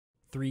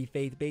3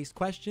 faith-based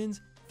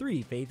questions,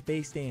 3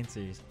 faith-based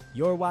answers.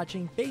 You're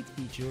watching Faith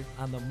Feature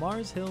on the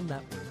Mars Hill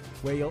Network,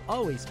 where you'll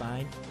always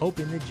find hope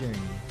in the journey.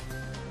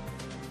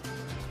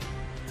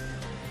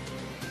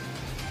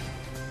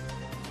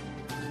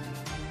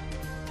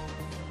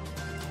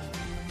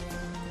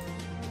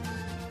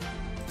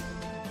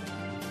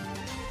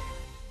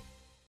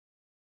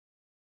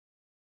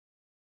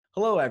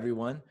 Hello,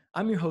 everyone.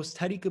 I'm your host,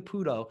 Teddy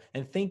Caputo,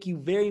 and thank you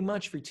very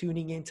much for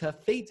tuning in to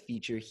Faith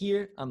Feature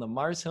here on the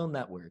Mars Hill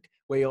Network,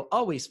 where you'll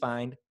always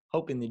find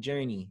hope in the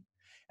journey.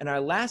 In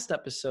our last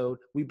episode,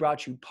 we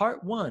brought you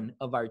part 1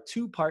 of our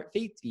 2-part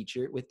Faith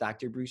Feature with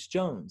Dr. Bruce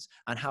Jones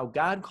on how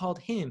God called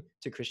him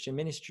to Christian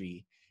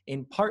ministry.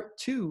 In part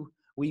 2,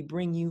 we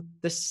bring you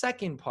the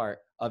second part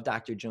of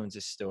Dr.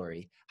 Jones's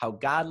story, how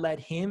God led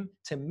him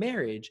to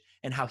marriage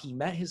and how he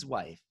met his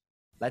wife.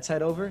 Let's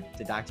head over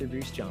to Dr.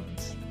 Bruce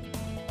Jones.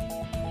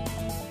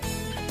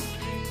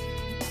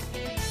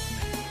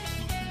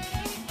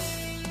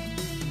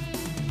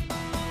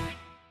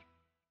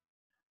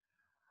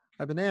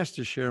 I've been asked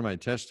to share my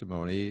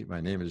testimony.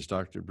 My name is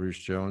Dr. Bruce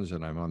Jones,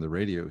 and I'm on the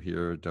radio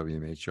here at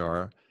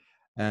WMHR.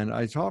 And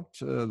I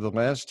talked the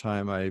last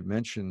time I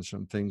mentioned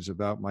some things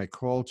about my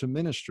call to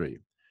ministry.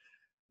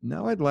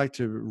 Now I'd like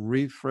to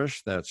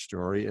refresh that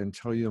story and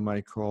tell you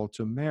my call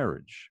to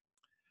marriage.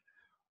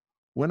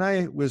 When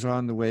I was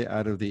on the way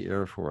out of the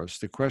Air Force,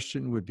 the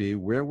question would be,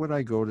 where would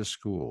I go to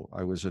school?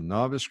 I was a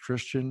novice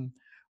Christian.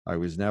 I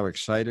was now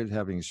excited,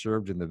 having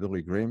served in the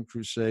Billy Graham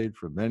Crusade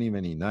for many,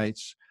 many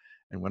nights.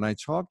 And when I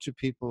talked to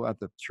people at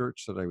the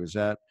church that I was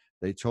at,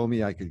 they told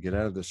me I could get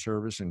out of the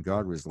service and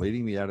God was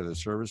leading me out of the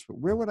service, but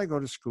where would I go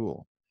to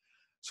school?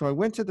 So I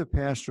went to the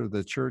pastor of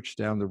the church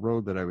down the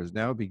road that I was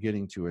now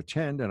beginning to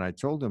attend, and I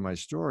told him my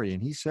story.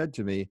 And he said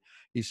to me,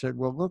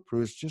 well, look,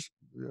 Bruce, just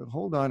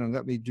hold on and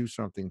let me do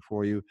something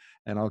for you,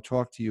 and I'll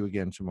talk to you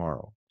again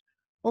tomorrow.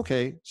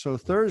 Okay, so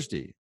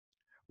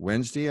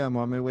Wednesday, I'm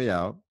on my way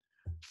out.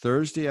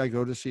 Thursday, I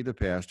go to see the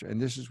pastor,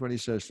 and this is what he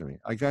says to me.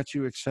 I got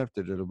you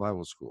accepted at a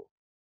Bible school.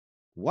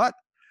 What?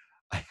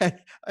 I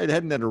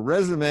hadn't had a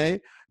resume,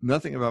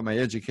 nothing about my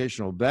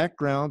educational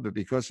background, but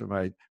because of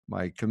my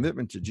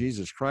commitment to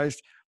Jesus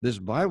Christ, this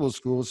Bible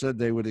school said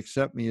they would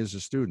accept me as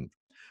a student.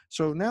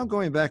 So now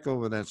going back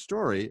over that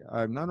story,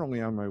 I'm not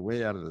only on my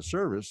way out of the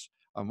service,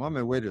 I'm on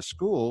my way to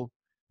school,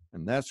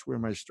 and that's where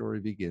my story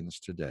begins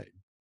today.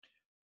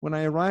 When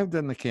I arrived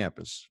on the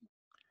campus,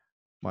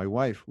 my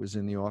wife was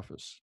in the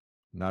office,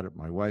 not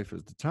my wife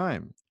at the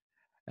time.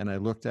 And I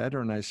looked at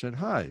her and I said,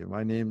 hi,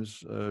 my name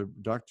is Lieutenant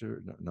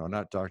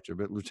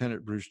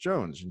Bruce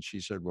Jones. And she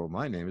said, well,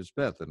 my name is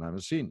Beth and I'm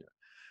a senior.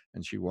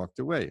 And she walked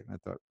away. I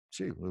thought,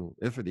 gee, a little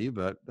iffy,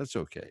 but that's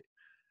okay.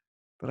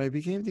 But I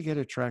began to get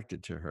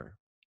attracted to her,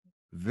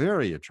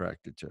 very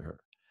attracted to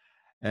her.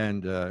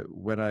 And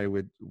when I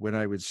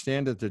would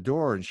stand at the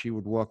door and she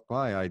would walk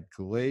by, I'd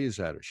glaze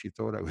at her. She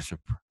thought I was a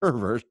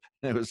pervert.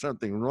 There was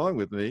something wrong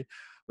with me.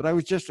 But I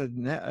was just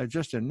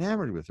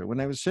enamored with her. When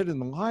I would sit in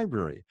the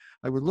library,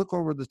 I would look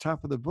over the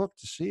top of the book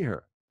to see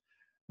her.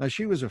 Now,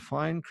 she was a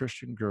fine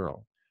Christian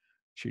girl.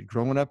 She'd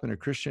grown up in a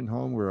Christian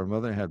home where her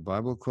mother had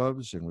Bible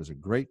clubs and was a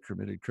great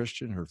committed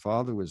Christian. Her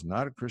father was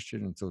not a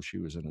Christian until she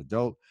was an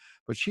adult,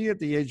 but she, at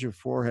the age of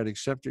 4, had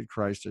accepted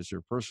Christ as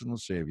her personal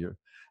Savior,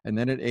 and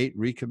then at 8,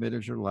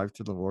 recommitted her life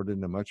to the Lord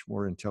in a much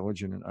more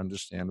intelligent and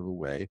understandable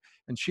way.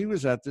 And she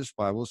was at this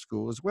Bible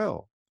school as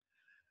well.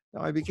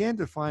 Now, I began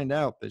to find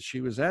out that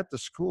she was at the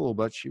school,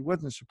 but she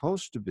wasn't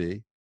supposed to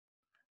be.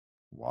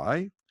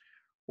 Why?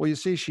 Well, you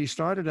see, she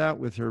started out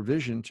with her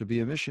vision to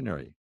be a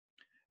missionary.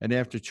 And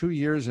after 2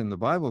 years in the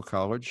Bible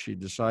college, she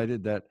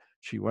decided that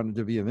she wanted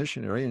to be a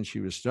missionary and she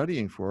was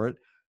studying for it.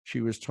 She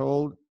was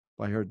told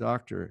by her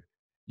doctor,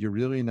 you're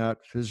really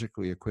not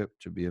physically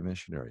equipped to be a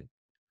missionary.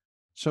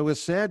 So with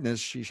sadness,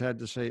 she had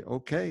to say,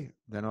 okay,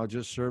 then I'll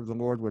just serve the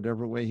Lord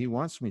whatever way he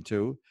wants me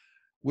to,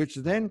 which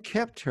then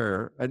kept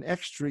her an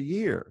extra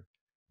year,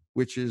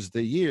 which is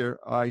the year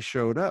I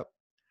showed up.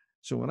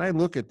 So when I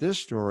look at this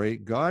story,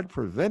 God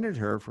prevented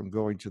her from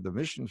going to the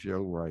mission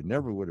field where I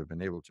never would have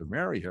been able to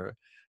marry her,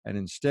 and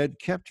instead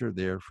kept her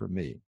there for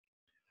me.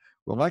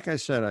 Well, like I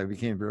said, I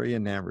became very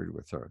enamored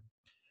with her.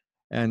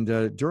 And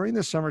during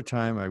the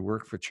summertime, I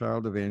worked for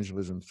Child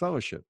Evangelism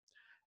Fellowship.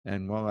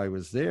 And while I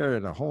was there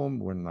at a home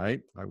one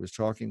night, I was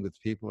talking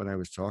with people and I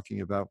was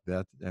talking about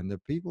Beth. And the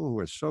people who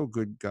are so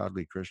good,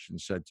 godly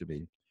Christians said to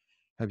me,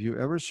 have you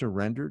ever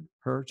surrendered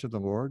her to the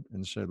Lord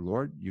and said,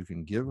 Lord, you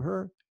can give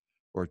her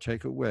or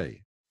take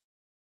away?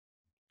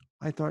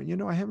 I thought,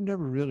 I have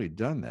never really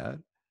done that.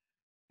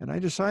 And I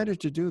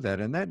decided to do that.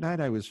 And that night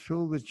I was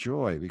filled with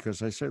joy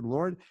because I said,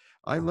 Lord,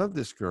 I love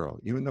this girl,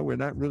 even though we're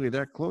not really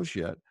that close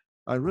yet.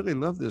 I really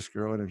love this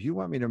girl. And if you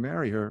want me to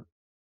marry her,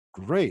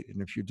 great.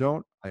 And if you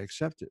don't, I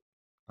accept it.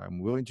 I'm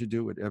willing to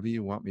do whatever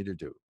you want me to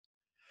do.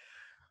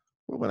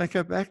 Well, when I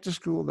got back to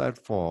school that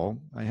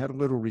fall, I had a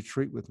little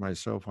retreat with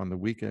myself on the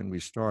weekend we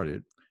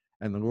started.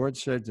 And the Lord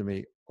said to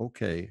me,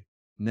 okay,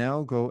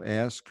 now go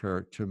ask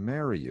her to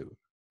marry you.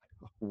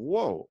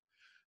 Whoa,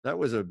 that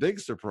was a big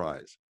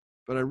surprise.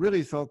 But I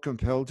really felt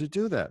compelled to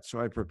do that. So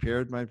I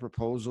prepared my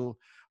proposal.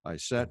 I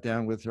sat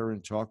down with her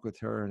and talked with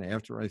her. And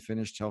after I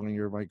finished telling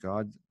her, my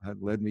God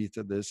had led me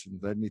to this and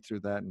led me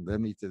through that and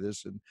led me to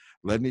this and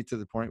led me to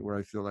the point where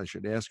I feel I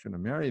should ask her to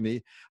marry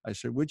me, I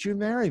said, would you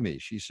marry me?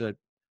 She said,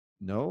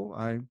 no,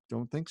 I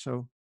don't think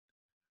so.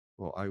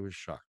 Well, I was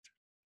shocked.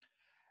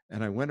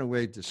 And I went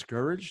away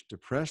discouraged,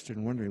 depressed,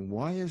 and wondering,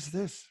 why is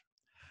this?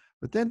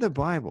 But then the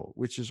Bible,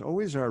 which is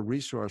always our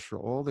resource for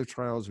all the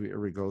trials we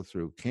ever go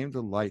through, came to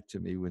light to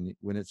me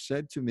when it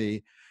said to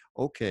me,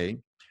 okay,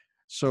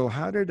 so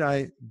how did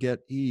I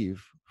get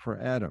Eve for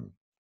Adam?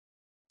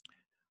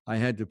 I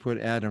had to put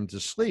Adam to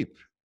sleep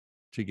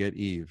to get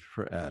Eve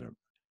for Adam,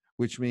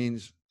 which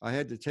means I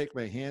had to take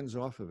my hands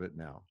off of it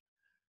now.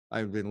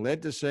 I've been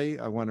led to say,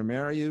 I want to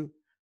marry you.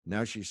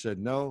 Now she said,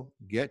 no,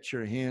 get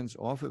your hands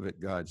off of it,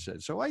 God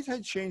said. So I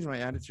had changed my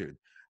attitude.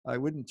 I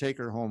wouldn't take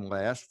her home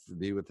last to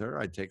be with her.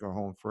 I'd take her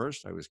home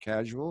first. I was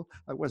casual.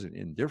 I wasn't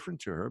indifferent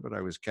to her, but I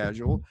was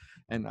casual.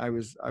 And I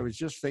was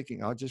just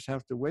thinking, I'll just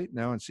have to wait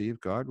now and see if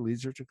God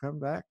leads her to come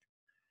back.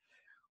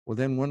 Well,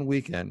 then one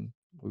weekend,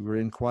 we were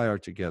in choir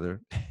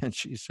together, and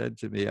she said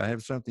to me, I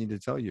have something to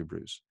tell you,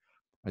 Bruce.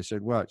 I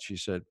said, what? She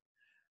said,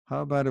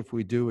 how about if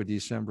we do a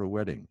December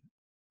wedding?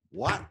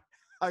 What?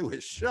 I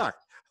was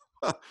shocked.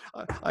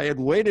 I had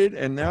waited,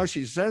 and now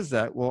she says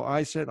that. Well,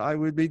 I said I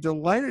would be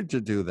delighted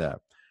to do that.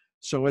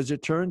 So as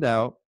it turned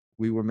out,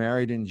 we were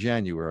married in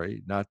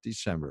January, not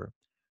December.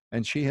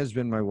 And she has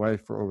been my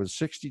wife for over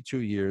 62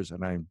 years,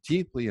 and I'm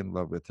deeply in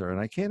love with her. And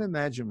I can't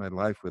imagine my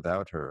life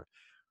without her,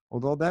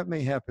 although that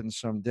may happen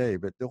someday.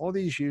 But all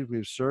these years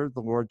we've served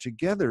the Lord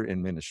together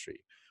in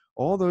ministry.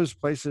 All those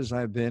places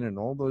I've been and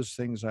all those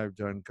things I've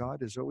done,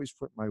 God has always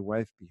put my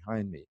wife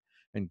behind me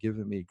and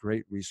given me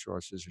great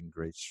resources and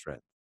great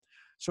strength.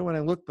 So when I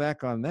look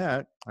back on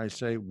that, I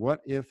say, what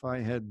if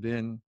I had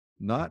been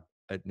not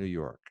at New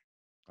York?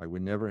 I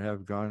would never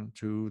have gone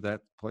to that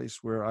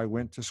place where I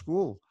went to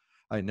school.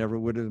 I never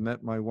would have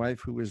met my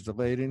wife, who was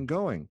delayed in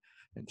going,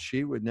 and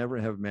she would never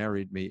have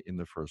married me in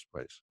the first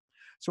place.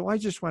 So I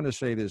just want to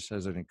say this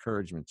as an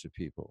encouragement to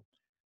people.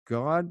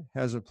 God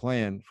has a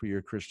plan for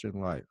your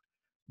Christian life.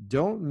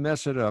 Don't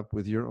mess it up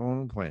with your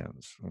own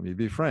plans. Let me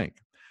be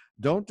frank.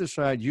 Don't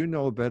decide you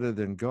know better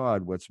than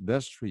God what's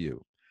best for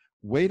you.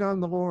 Wait on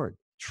the Lord.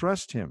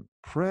 Trust him.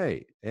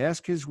 Pray.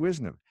 Ask his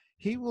wisdom.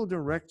 He will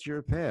direct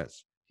your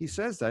paths. He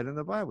says that in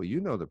the Bible. You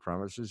know the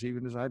promises,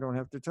 even as I don't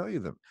have to tell you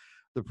them.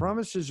 The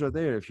promises are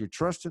there. If you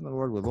trust in the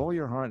Lord with all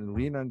your heart and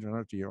lean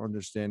not to your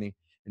understanding,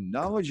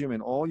 acknowledge him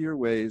in all your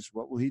ways,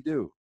 what will he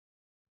do?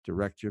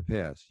 Direct your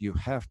paths. You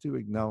have to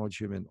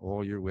acknowledge him in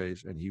all your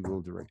ways, and he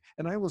will direct.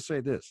 And I will say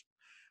this.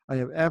 I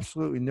have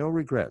absolutely no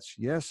regrets.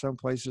 Yes, some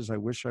places I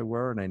wish I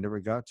were and I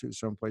never got to.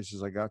 Some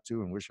places I got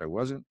to and wish I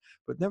wasn't.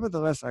 But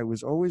nevertheless, I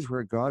was always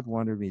where God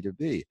wanted me to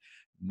be.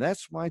 And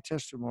that's my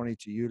testimony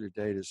to you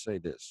today to say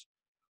this.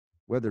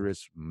 Whether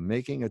it's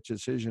making a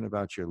decision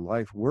about your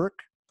life work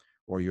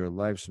or your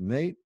life's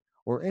mate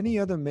or any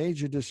other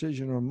major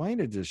decision or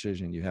minor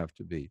decision you have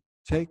to be,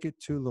 take it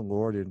to the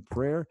Lord in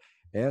prayer,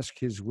 ask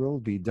his will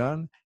be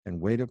done,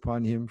 and wait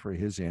upon him for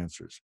his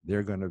answers.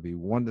 They're going to be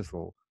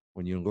wonderful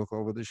when you look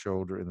over the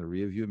shoulder in the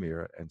rearview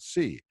mirror and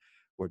see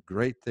what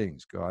great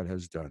things God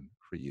has done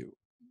for you.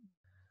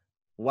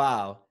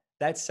 Wow,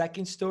 that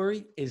second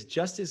story is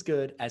just as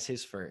good as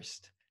his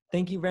first.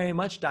 Thank you very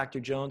much, Dr.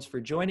 Jones, for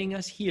joining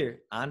us here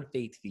on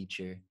Faith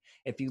Feature.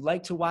 If you'd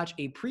like to watch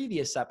a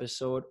previous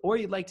episode or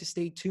you'd like to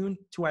stay tuned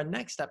to our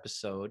next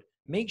episode,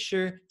 make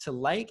sure to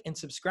like and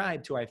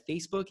subscribe to our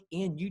Facebook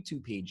and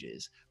YouTube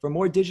pages. For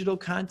more digital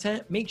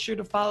content, make sure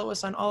to follow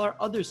us on all our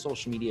other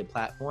social media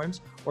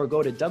platforms or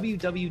go to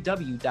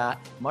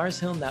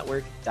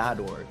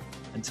www.marshillnetwork.org.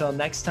 Until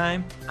next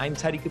time, I'm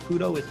Teddy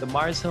Caputo with the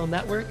Mars Hill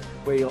Network,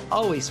 where you'll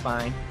always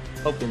find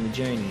hope in the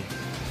journey.